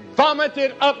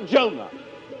vomited up Jonah.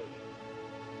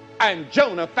 And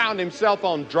Jonah found himself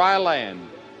on dry land.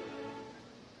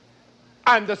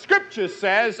 And the scripture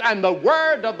says, and the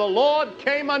word of the Lord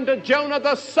came unto Jonah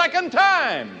the 2nd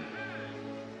time.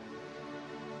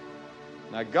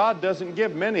 Now, God doesn't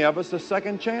give many of us a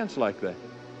second chance like that.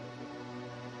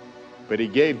 But he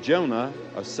gave Jonah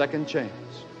a second chance.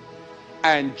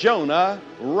 And Jonah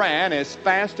ran as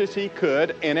fast as he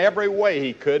could, in every way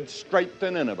he could, straight to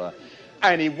Nineveh.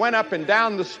 And he went up and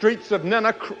down the streets of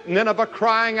Nineveh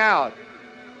crying out,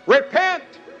 repent!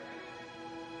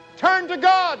 Turn to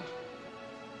God!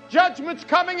 Judgment's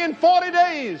coming in 40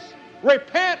 days!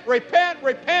 Repent, repent,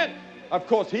 repent! Of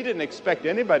course, he didn't expect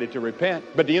anybody to repent.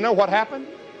 But do you know what happened?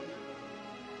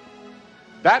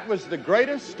 That was the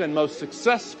greatest and most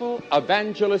successful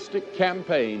evangelistic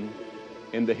campaign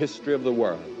in the history of the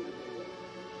world.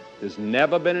 There's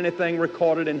never been anything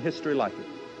recorded in history like it.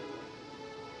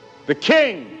 The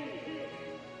king,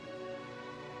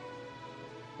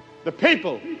 the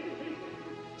people,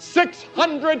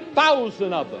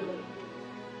 600,000 of them,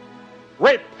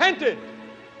 repented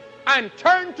and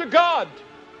turned to God.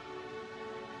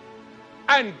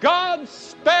 And God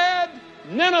spared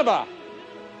Nineveh.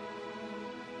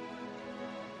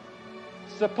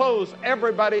 Suppose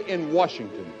everybody in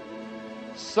Washington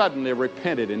suddenly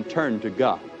repented and turned to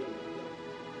God.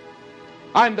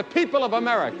 And the people of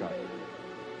America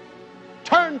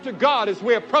turned to God as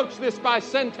we approach this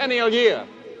bicentennial year.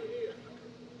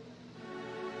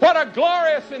 What a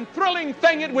glorious and thrilling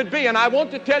thing it would be. And I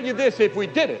want to tell you this, if we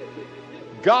did it,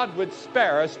 God would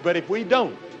spare us. But if we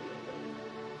don't,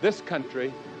 this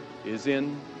country is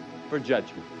in for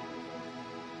judgment.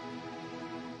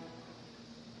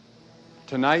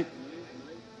 Tonight,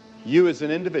 you as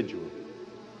an individual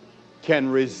can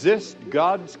resist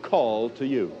God's call to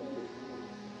you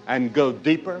and go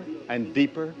deeper and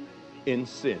deeper in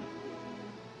sin.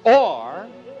 Or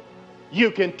you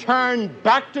can turn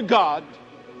back to God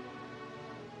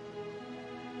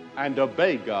and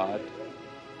obey God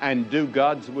and do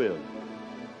God's will.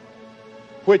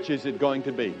 Which is it going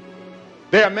to be?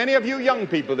 There are many of you young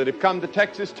people that have come to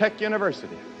Texas Tech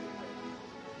University,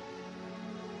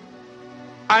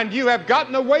 and you have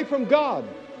gotten away from God.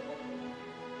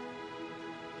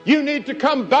 You need to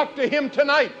come back to Him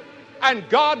tonight, and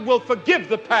God will forgive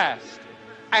the past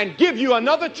and give you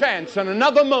another chance and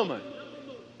another moment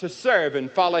to serve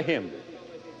and follow Him.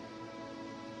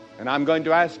 And I'm going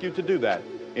to ask you to do that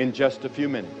in just a few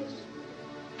minutes.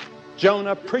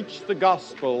 Jonah preached the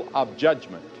gospel of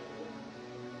judgment.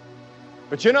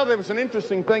 But you know, there was an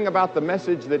interesting thing about the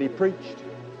message that he preached.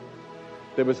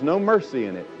 There was no mercy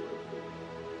in it.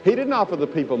 He didn't offer the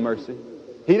people mercy.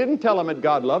 He didn't tell them that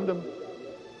God loved them.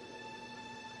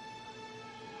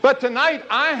 But tonight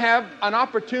I have an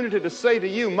opportunity to say to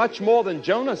you much more than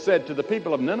Jonah said to the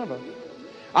people of Nineveh.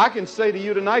 I can say to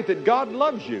you tonight that God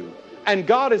loves you, and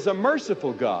God is a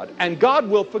merciful God, and God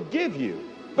will forgive you.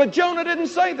 But Jonah didn't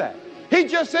say that. He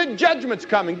just said, judgment's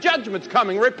coming,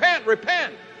 repent,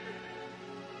 repent.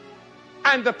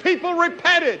 And the people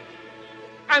repented.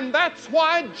 And that's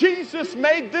why Jesus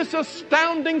made this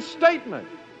astounding statement.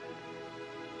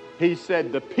 He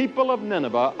said, the people of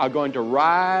Nineveh are going to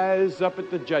rise up at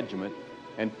the judgment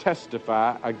and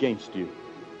testify against you.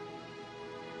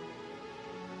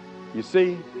 You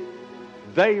see,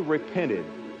 they repented,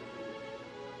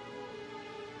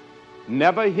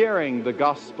 never hearing the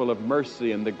gospel of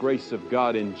mercy and the grace of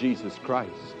God in Jesus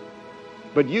Christ.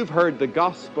 But you've heard the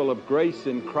gospel of grace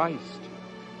in Christ,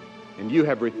 and you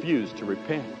have refused to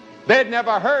repent. They'd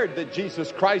never heard that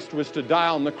Jesus Christ was to die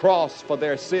on the cross for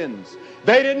their sins.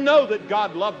 They didn't know that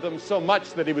God loved them so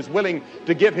much that He was willing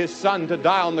to give His Son to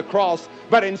die on the cross.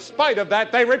 But in spite of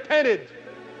that, they repented.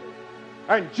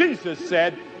 And Jesus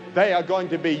said, they are going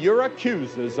to be your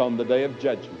accusers on the day of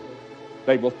judgment.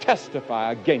 They will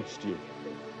testify against you.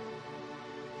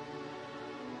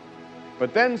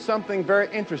 But then something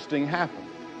very interesting happened.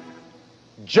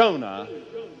 Jonah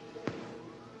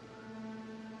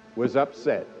was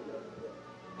upset.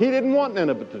 He didn't want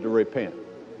Nineveh to repent.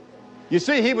 You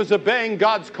see, he was obeying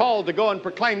God's call to go and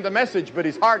proclaim the message, but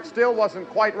his heart still wasn't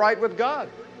quite right with God.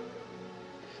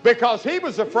 Because he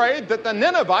was afraid that the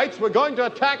Ninevites were going to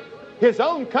attack his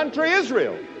own country,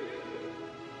 Israel.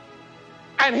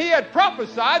 And he had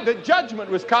prophesied that judgment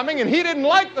was coming, and he didn't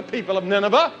like the people of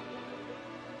Nineveh.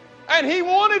 And he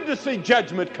wanted to see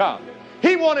judgment come.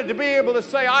 He wanted to be able to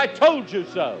say, I told you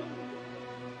so.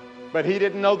 But he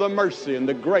didn't know the mercy and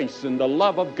the grace and the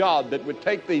love of God that would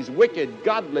take these wicked,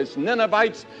 godless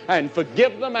Ninevites and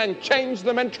forgive them and change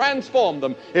them and transform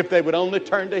them if they would only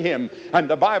turn to Him. And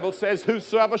the Bible says,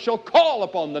 whosoever shall call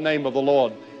upon the name of the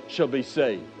Lord shall be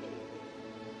saved.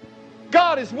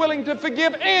 God is willing to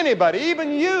forgive anybody,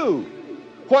 even you,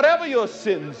 whatever your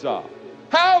sins are,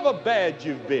 however bad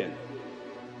you've been.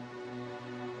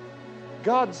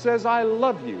 God says, I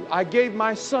love you. I gave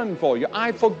my Son for you.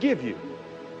 I forgive you.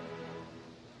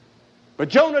 But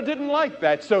Jonah didn't like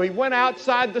that, so he went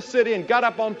outside the city and got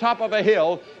up on top of a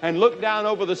hill and looked down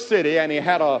over the city, and he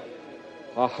had a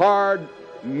hard,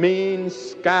 mean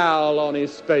scowl on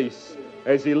his face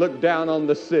as he looked down on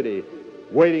the city,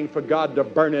 waiting for God to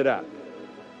burn it up.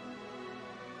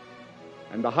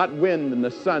 And the hot wind and the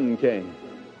sun came,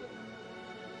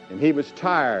 and he was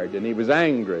tired and he was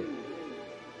angry.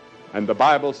 And the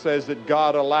Bible says that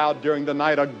God allowed during the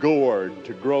night a gourd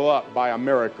to grow up by a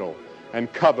miracle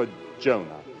and covered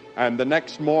Jonah. And the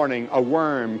next morning, a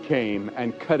worm came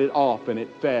and cut it off, and it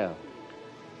fell.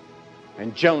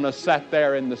 And Jonah sat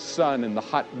there in the sun and the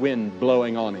hot wind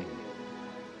blowing on him.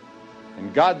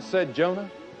 And God said, Jonah,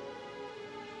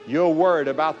 you're worried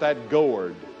about that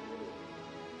gourd.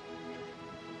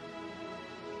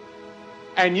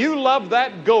 And you love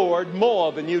that gourd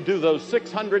more than you do those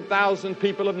 600,000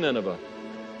 people of Nineveh.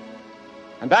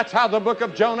 And that's how the book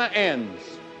of Jonah ends.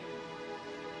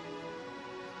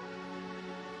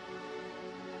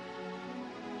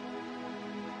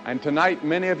 And tonight,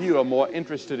 many of you are more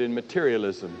interested in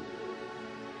materialism,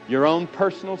 your own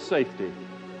personal safety.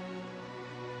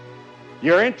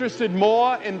 You're interested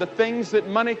more in the things that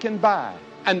money can buy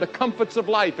and the comforts of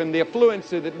life and the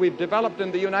affluency that we've developed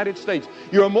in the United States.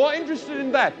 You're more interested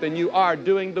in that than you are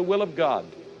doing the will of God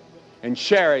and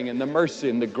sharing in the mercy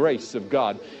and the grace of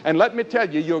God. And let me tell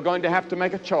you, you're going to have to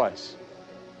make a choice.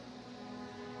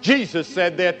 Jesus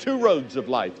said there are two roads of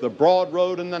life, the broad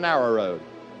road and the narrow road.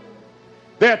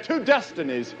 There are two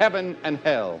destinies, heaven and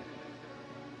hell.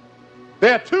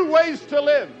 There are two ways to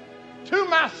live, two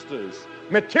masters,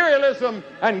 materialism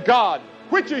and God.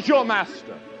 Which is your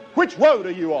master? Which road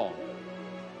are you on?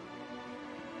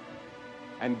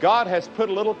 And God has put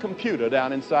a little computer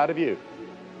down inside of you.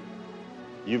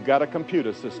 You've got a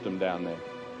computer system down there.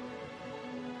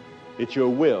 It's your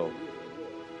will.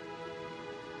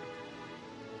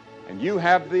 And you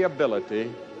have the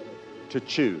ability to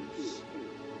choose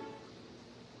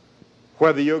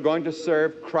whether you're going to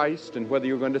serve Christ and whether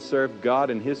you're going to serve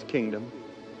God and His kingdom,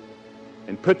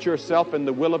 and put yourself in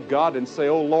the will of God and say,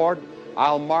 oh Lord,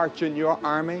 I'll march in your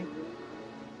army.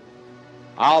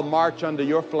 I'll march under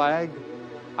your flag.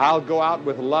 I'll go out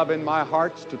with love in my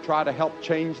heart to try to help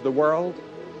change the world.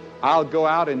 I'll go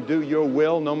out and do your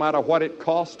will no matter what it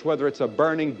costs, whether it's a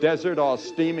burning desert or a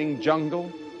steaming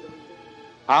jungle.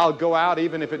 I'll go out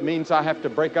even if it means I have to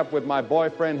break up with my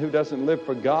boyfriend who doesn't live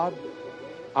for God.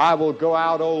 I will go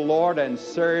out, O Lord, and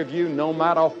serve you no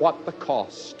matter what the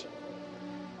cost.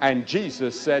 And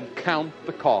Jesus said, count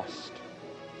the cost.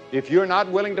 If you're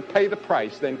not willing to pay the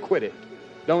price, then quit it.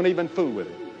 Don't even fool with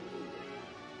it.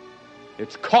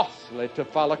 It's costly to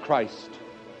follow Christ.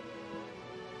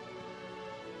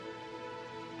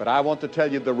 But I want to tell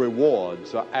you the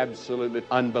rewards are absolutely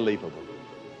unbelievable.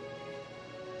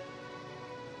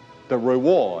 The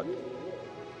reward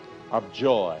of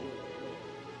joy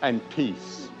and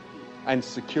peace and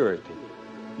security,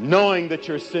 knowing that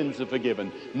your sins are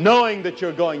forgiven, knowing that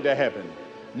you're going to heaven,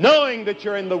 knowing that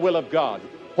you're in the will of God,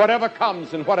 whatever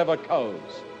comes and whatever goes.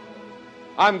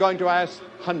 I'm going to ask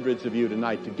hundreds of you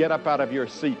tonight to get up out of your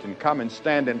seat and come and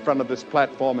stand in front of this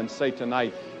platform and say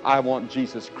tonight, I want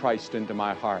Jesus Christ into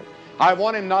my heart. I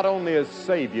want Him not only as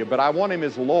Savior, but I want Him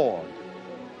as Lord.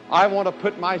 I want to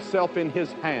put myself in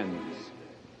His hands.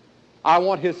 I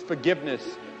want His forgiveness.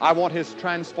 I want His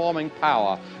transforming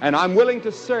power. And I'm willing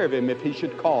to serve Him if He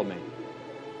should call me.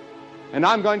 And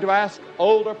I'm going to ask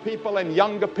older people and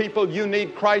younger people, you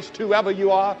need Christ, whoever you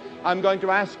are, I'm going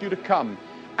to ask you to come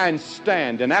and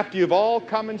stand. And after you've all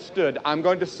come and stood, I'm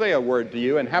going to say a word to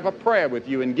you and have a prayer with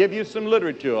you and give you some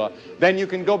literature. Then you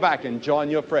can go back and join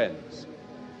your friends.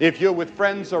 If you're with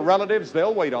friends or relatives,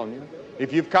 they'll wait on you.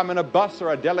 If you've come in a bus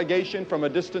or a delegation from a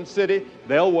distant city,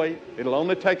 they'll wait. It'll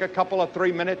only take a couple or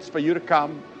 3 minutes for you to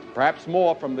come, perhaps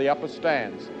more from the upper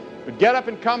stands. But get up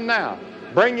and come now.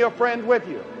 Bring your friend with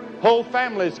you. Whole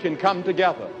families can come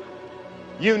together.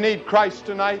 You need Christ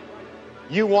tonight.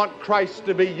 You want Christ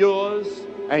to be yours,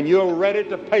 and you're ready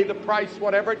to pay the price,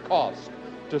 whatever it costs,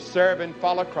 to serve and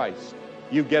follow Christ.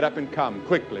 You get up and come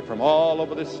quickly from all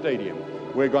over this stadium.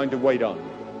 We're going to wait on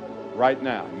you right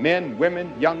now. Men,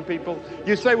 women, young people.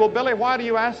 You say, well, Billy, why do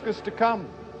you ask us to come?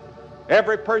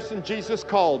 Every person Jesus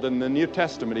called in the New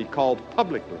Testament, He called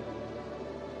publicly.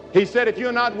 He said, if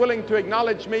you're not willing to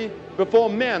acknowledge me before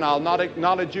men, I'll not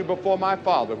acknowledge you before my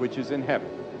Father which is in heaven.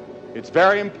 It's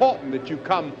very important that you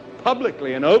come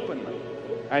publicly and openly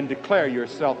and declare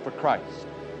yourself for Christ.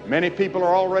 Many people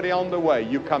are already on the way.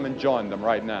 You come and join them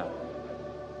right now.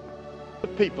 The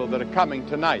people that are coming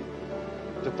tonight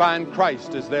to find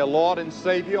Christ as their Lord and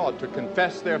Savior, or to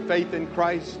confess their faith in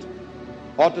Christ,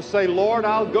 or to say, Lord,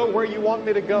 I'll go where you want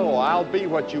me to go, or I'll be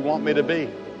what you want me to be.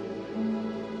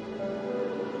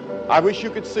 I wish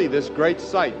you could see this great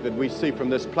sight that we see from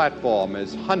this platform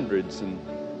as hundreds and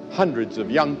hundreds of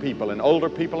young people and older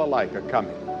people alike are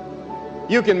coming.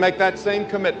 You can make that same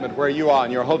commitment where you are,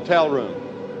 in your hotel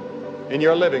room, in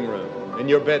your living room, in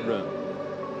your bedroom,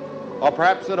 or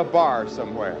perhaps at a bar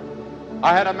somewhere.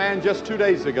 I had a man just 2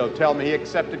 days ago tell me he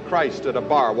accepted Christ at a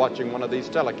bar watching one of these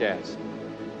telecasts,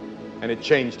 and it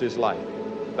changed his life.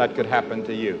 That could happen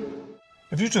to you.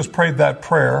 If you just prayed that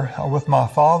prayer with my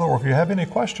father, or if you have any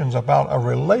questions about a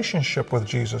relationship with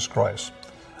Jesus Christ,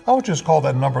 I would just call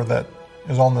that number that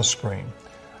is on the screen.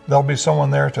 There'll be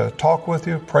someone there to talk with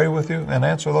you, pray with you, and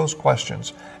answer those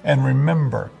questions. And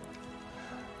remember,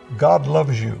 God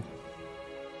loves you.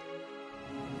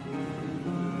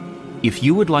 If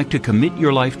you would like to commit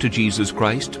your life to Jesus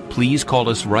Christ, please call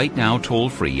us right now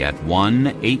toll-free at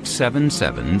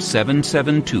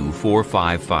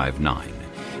 1-877-772-4559.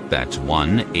 That's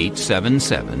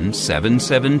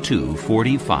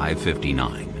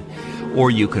 1-877-772-4559.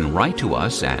 Or you can write to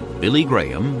us at Billy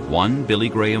Graham, 1 Billy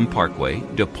Graham Parkway,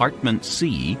 Department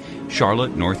C,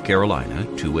 Charlotte, North Carolina,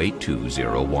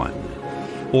 28201.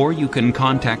 Or you can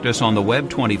contact us on the web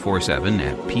 24/7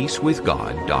 at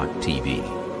peacewithgod.tv.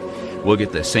 We'll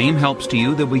get the same helps to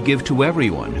you that we give to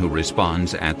everyone who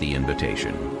responds at the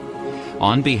invitation.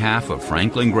 On behalf of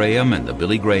Franklin Graham and the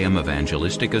Billy Graham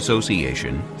Evangelistic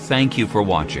Association, thank you for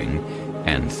watching,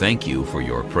 and thank you for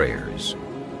your prayers.